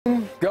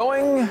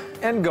Going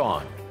and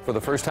gone. For the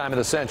first time in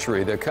a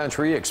century, the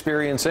country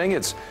experiencing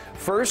its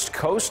first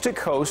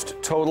coast-to-coast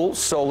total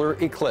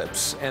solar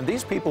eclipse. And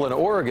these people in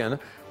Oregon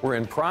were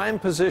in prime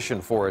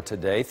position for it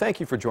today. Thank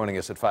you for joining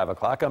us at 5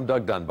 o'clock. I'm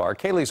Doug Dunbar.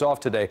 Kaylee's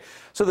off today,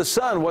 so the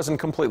sun wasn't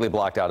completely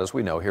blocked out, as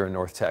we know, here in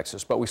North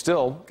Texas. But we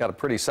still got a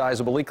pretty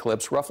sizable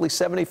eclipse, roughly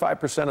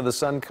 75% of the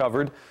sun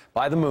covered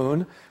by the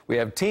moon. We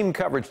have team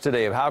coverage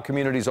today of how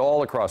communities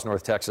all across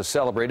North Texas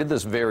celebrated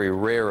this very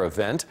rare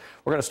event.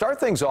 We're going to start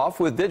things off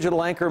with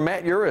digital anchor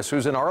Matt Uris,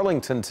 who's in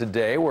Arlington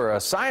today, where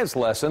a science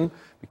lesson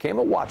became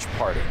a watch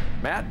party.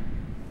 Matt?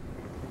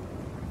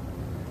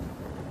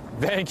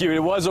 Thank you.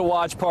 It was a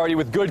watch party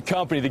with good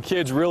company. The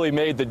kids really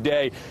made the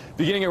day.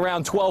 Beginning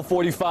around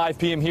 12:45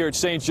 p.m. here at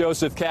St.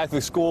 Joseph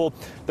Catholic School,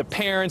 the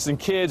parents and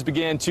kids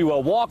began to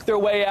walk their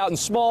way out in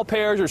small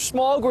pairs or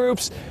small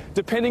groups,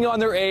 depending on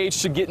their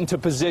age, to get into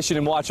position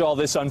and watch all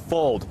this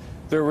unfold.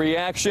 Their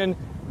reaction,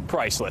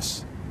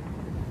 priceless.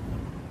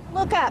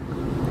 Look up.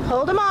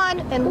 Hold them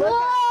on and look up.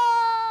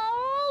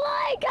 Oh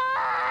my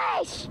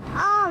gosh!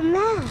 Oh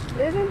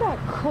man, Isn't that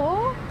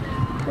cool?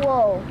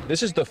 whoa.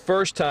 This is the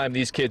first time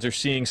these kids are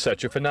seeing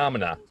such a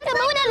phenomena. The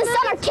moon and the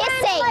sun are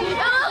kissing.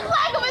 Oh,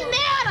 like a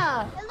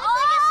banana. It looks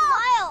like a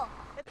smile.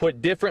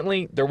 Put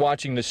differently, they're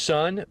watching the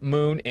sun,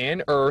 moon,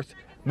 and earth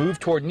move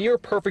toward near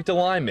perfect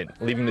alignment,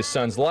 leaving the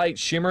sun's light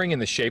shimmering in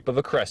the shape of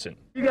a crescent.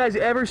 You guys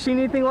ever seen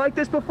anything like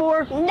this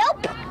before?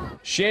 Nope.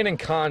 Shannon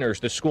Connors,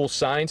 the school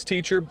science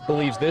teacher,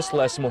 believes this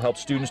lesson will help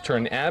students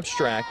turn an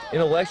abstract,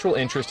 intellectual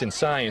interest in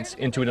science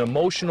into an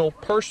emotional,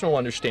 personal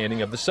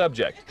understanding of the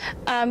subject.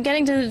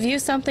 Getting to view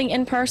something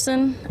in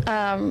person,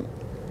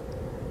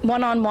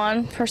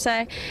 one-on-one per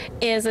se,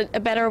 is a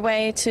better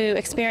way to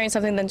experience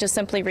something than just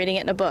simply reading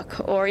it in a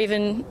book, or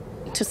even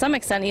to some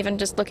extent even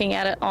just looking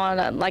at it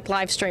on like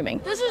live streaming.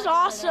 This is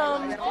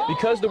awesome.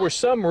 Because there was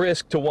some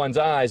risk to one's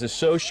eyes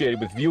associated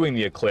with viewing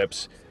the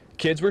eclipse,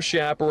 kids were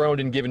chaperoned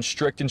and given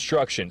strict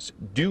instructions.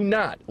 Do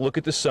not look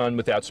at the sun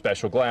without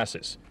special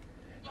glasses.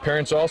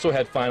 Parents also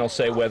had final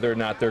say whether or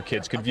not their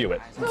kids could view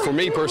it. For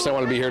me personally, I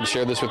want to be here to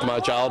share this with my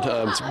child.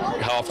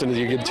 How often do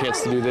you get a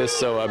chance to do this?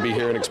 So I'll be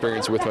here and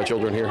experience it with my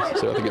children here.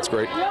 So I think it's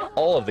great.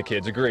 All of the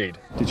kids agreed.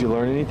 Did you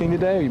learn anything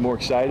today? Are you more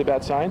excited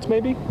about science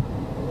maybe?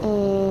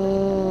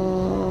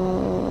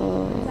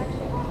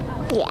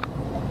 Yeah.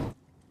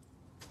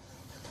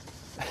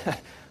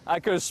 I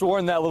could have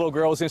sworn that little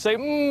girl was going to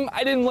say,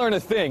 I didn't learn a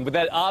thing, but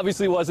that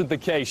obviously wasn't the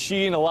case.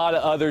 She and a lot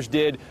of others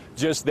did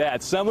just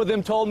that. Some of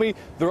them told me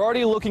they're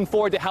already looking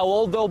forward to how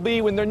old they'll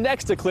be when their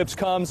next eclipse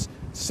comes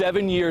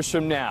 7 years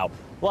from now.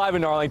 Live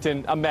in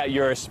Arlington, I'm Matt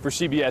Uris for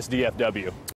CBS DFW.